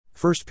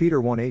1 Peter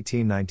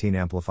 1:18-19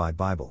 Amplified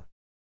Bible.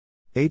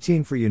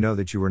 18 For you know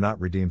that you were not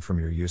redeemed from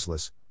your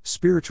useless,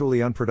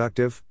 spiritually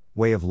unproductive,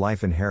 way of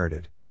life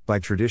inherited, by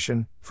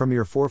tradition, from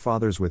your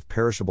forefathers with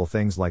perishable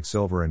things like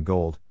silver and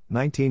gold.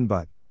 19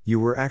 But you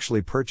were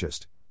actually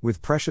purchased,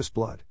 with precious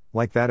blood,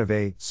 like that of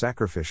a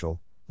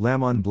sacrificial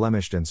lamb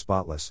unblemished and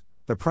spotless,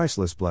 the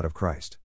priceless blood of Christ.